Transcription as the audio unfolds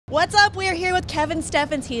What's up? We're here with Kevin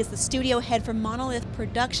Steffens. He is the studio head for Monolith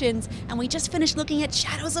Productions, and we just finished looking at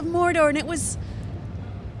Shadows of Mordor, and it was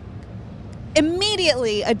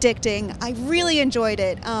immediately addicting. I really enjoyed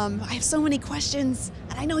it. I have so many questions,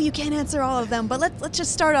 and I know you can't answer all of them, but let's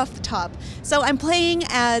just start off the top. So I'm playing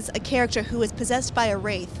as a character who is possessed by a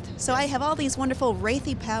Wraith. So I have all these wonderful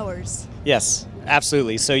Wraithy powers. Yes,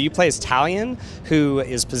 absolutely. So you play as Talion, who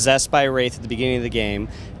is possessed by a Wraith at the beginning of the game,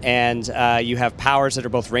 and you have powers that are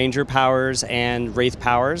both Ranger powers and Wraith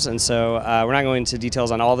powers, and so we're not going into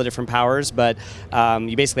details on all the different powers, but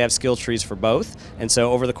you basically have skill trees for both, and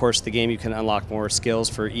so over the course of the game you can unlock more skills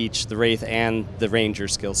for each, the Wraith and the Ranger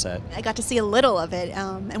skill set. I got to see a little of it,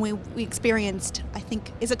 and we experienced, I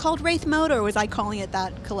think, is it called Wraith mode, or was I calling it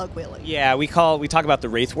that colloquially? Yeah, we talk about the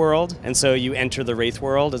Wraith world, and so you enter the Wraith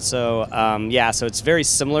world, and so yeah, so it's very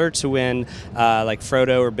similar to when like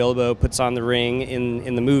Frodo or Bilbo puts on the ring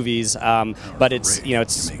in the movies, but it's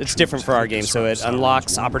it's different for our game. So it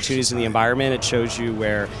unlocks opportunities in the environment. It shows you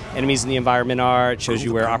where enemies in the environment are. It shows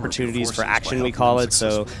you where opportunities for action, we call it.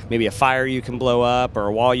 So maybe a fire you can blow up, or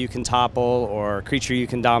a wall you can topple, or a creature you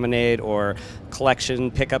can dominate, or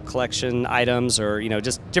pick up collection items, or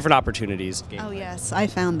just different opportunities. Oh yes, I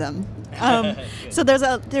found them. So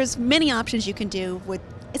there's many options you can do with.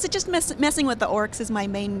 Is it just messing with the orcs is my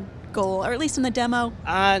main goal, or at least in the demo?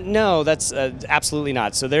 No, that's absolutely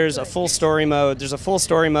not. So there's a full story mode.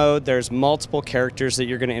 There's multiple characters that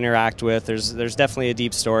you're going to interact with. There's definitely a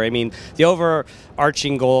deep story. I mean, the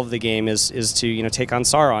overarching goal of the game is to take on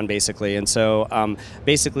Sauron, basically. And so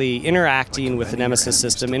basically interacting with the Nemesis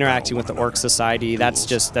System, interacting with the Orc Society,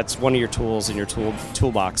 that's one of your tools in your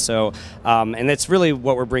toolbox. So and that's really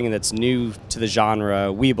what we're bringing that's new to the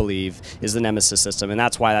genre, we believe, is the Nemesis System, and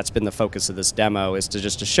that's why that's been the focus of this demo, is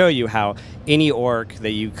to show you how any orc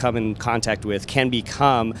that you come in contact with can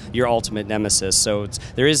become your ultimate nemesis. So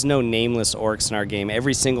there is no nameless orcs in our game.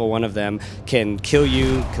 Every single one of them can kill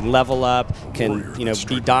you, can level up, can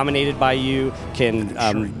be dominated by you,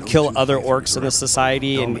 can kill other orcs in the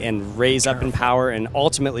society and raise up in power and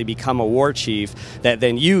ultimately become a war chief that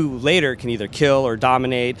then you later can either kill or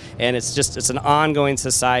dominate. And it's an ongoing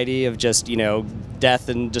society of just death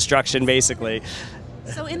and destruction, basically.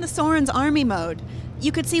 So in the Sauron's army mode,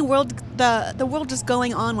 you could see the world just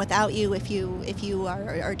going on without you if you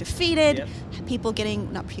are defeated. Yep.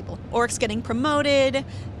 Orcs getting promoted,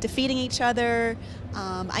 defeating each other.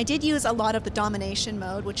 I did use a lot of the domination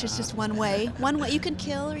mode, which is just one way. One way you can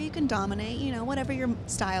kill or you can dominate, whatever your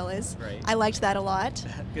style is. Right. I liked that a lot.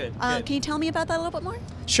 Good. Can you tell me about that a little bit more?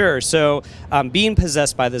 Sure. So being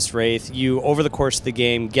possessed by this Wraith, you, over the course of the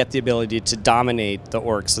game, get the ability to dominate the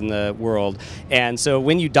orcs in the world. And so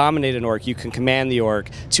when you dominate an orc, you can command the orc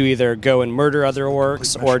to either go and murder other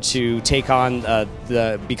orcs or to take on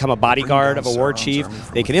become a bodyguard of a war chief.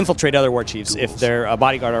 They can infiltrate other war chiefs. If they're a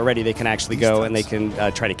bodyguard already, they can actually go and they can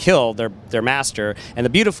try to kill their master. And the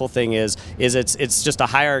beautiful thing is it's just a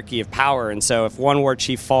hierarchy of power. And so if one war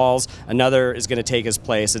chief falls, another is going to take his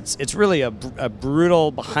place. It's really a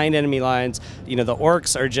brutal behind enemy lines. The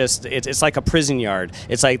orcs are just it's like a prison yard.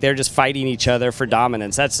 It's like they're just fighting each other for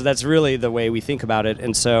dominance. That's really the way we think about it.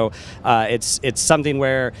 And so it's something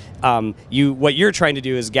where what you're trying to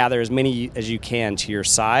do is gather as many as you can to your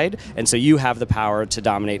side, and so you have the power to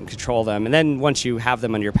dominate and control them. And then once you have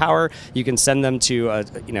them under your power, you can send them to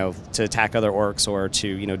to attack other orcs or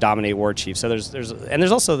to dominate war chiefs. So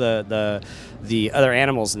there's also the other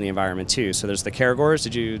animals in the environment too. So there's the Caragors.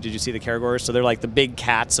 Did you see the Caragors? So they're like the big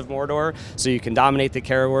cats of Mordor. So you can dominate the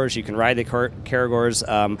Caragors. You can ride the Caragors.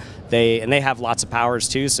 They have lots of powers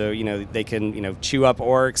too. So they can chew up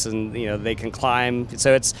orcs, and they can climb.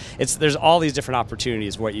 So there's all these different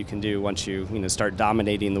opportunities what you can do once you start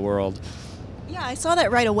dominating the world. Yeah, I saw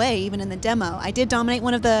that right away, even in the demo. I did dominate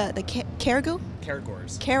one of the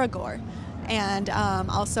Caragors. Caragor. And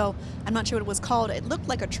also, I'm not sure what it was called. It looked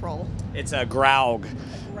like a troll. It's a Graug.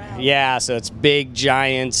 Yeah, so it's big,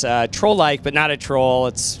 giant, troll-like, but not a troll.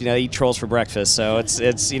 It's they eat trolls for breakfast. So it's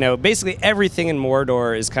basically everything in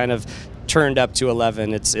Mordor is kind of turned up to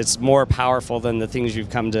 11. It's more powerful than the things you've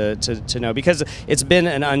come to know, because it's been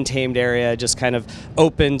an untamed area, just kind of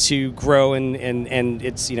open to grow, and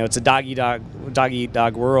it's it's a dog eat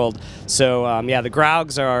dog world. So yeah, the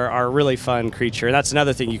Graugs are a really fun creature, and that's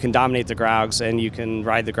another thing. You can dominate the Graugs, and you can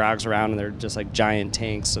ride the Graugs around, and they're just like giant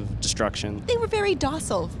tanks of destruction. They were very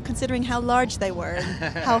docile, considering how large they were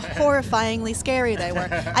and how horrifyingly scary they were.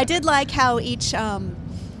 I did like how each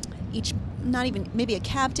not even maybe a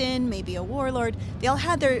captain, maybe a warlord, they all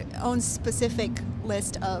had their own specific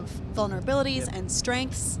list of vulnerabilities and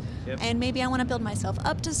strengths. And maybe I want to build myself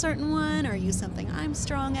up to a certain one or use something I'm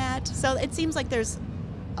strong at. So it seems like there's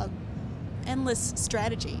a endless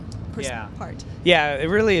strategy part. Yeah, it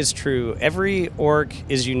really is true. Every orc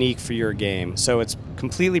is unique for your game, so it's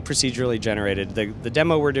completely procedurally generated. The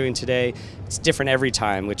demo we're doing today, it's different every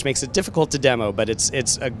time, which makes it difficult to demo, but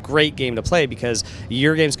it's a great game to play because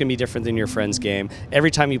your game's going to be different than your friend's game. Every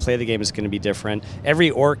time you play the game is going to be different. Every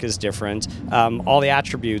orc is different. All the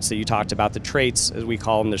attributes that you talked about, the traits, as we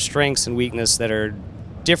call them, the strengths and weakness that are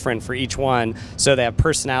different for each one. So they have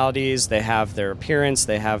personalities, they have their appearance,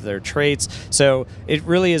 they have their traits. So it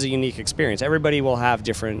really is a unique experience. Everybody will have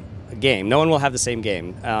different game. No one will have the same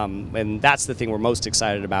game. And that's the thing we're most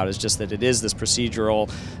excited about, is just that it is this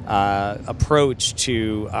procedural approach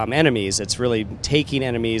to enemies. It's really taking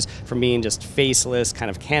enemies from being just faceless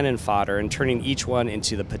kind of cannon fodder and turning each one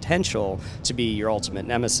into the potential to be your ultimate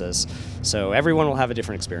nemesis. So everyone will have a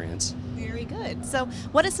different experience. Very good. So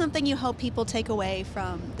what is something you hope people take away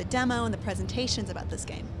from the demo and the presentations about this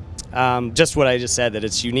game? Just what I just said, that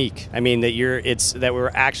it's unique. I mean, that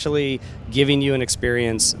we're actually giving you an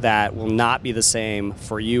experience that will not be the same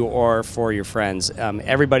for you or for your friends.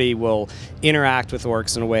 Everybody will interact with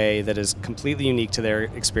orcs in a way that is completely unique to their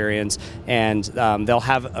experience, and they'll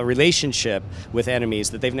have a relationship with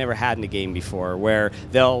enemies that they've never had in a game before, where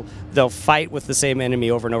they'll fight with the same enemy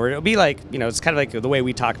over and over. It'll be like, it's kind of like the way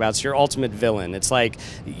we talk about it's your ultimate villain. It's like,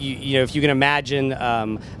 if you can imagine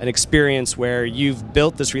an experience where you've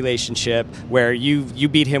built this relationship where you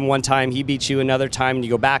beat him one time, he beats you another time, and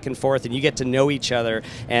you go back and forth and you get to know each other,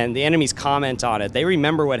 and the enemies comment on it. They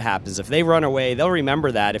remember what happens. If they run away, they'll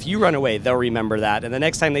remember that. If you run away, they'll remember that. And the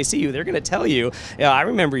next time they see you, they're going to tell you, I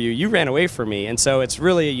remember you. You ran away from me. And so it's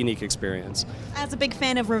really a unique experience. As a big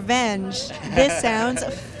fan of revenge, this sounds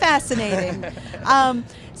fascinating.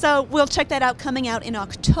 So we'll check that out, coming out in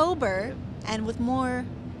October, and with more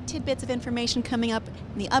tidbits of information coming up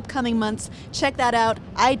in the upcoming months. Check that out.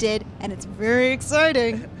 I did, and it's very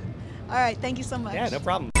exciting. All right, thank you so much. Yeah, no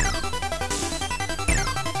problem.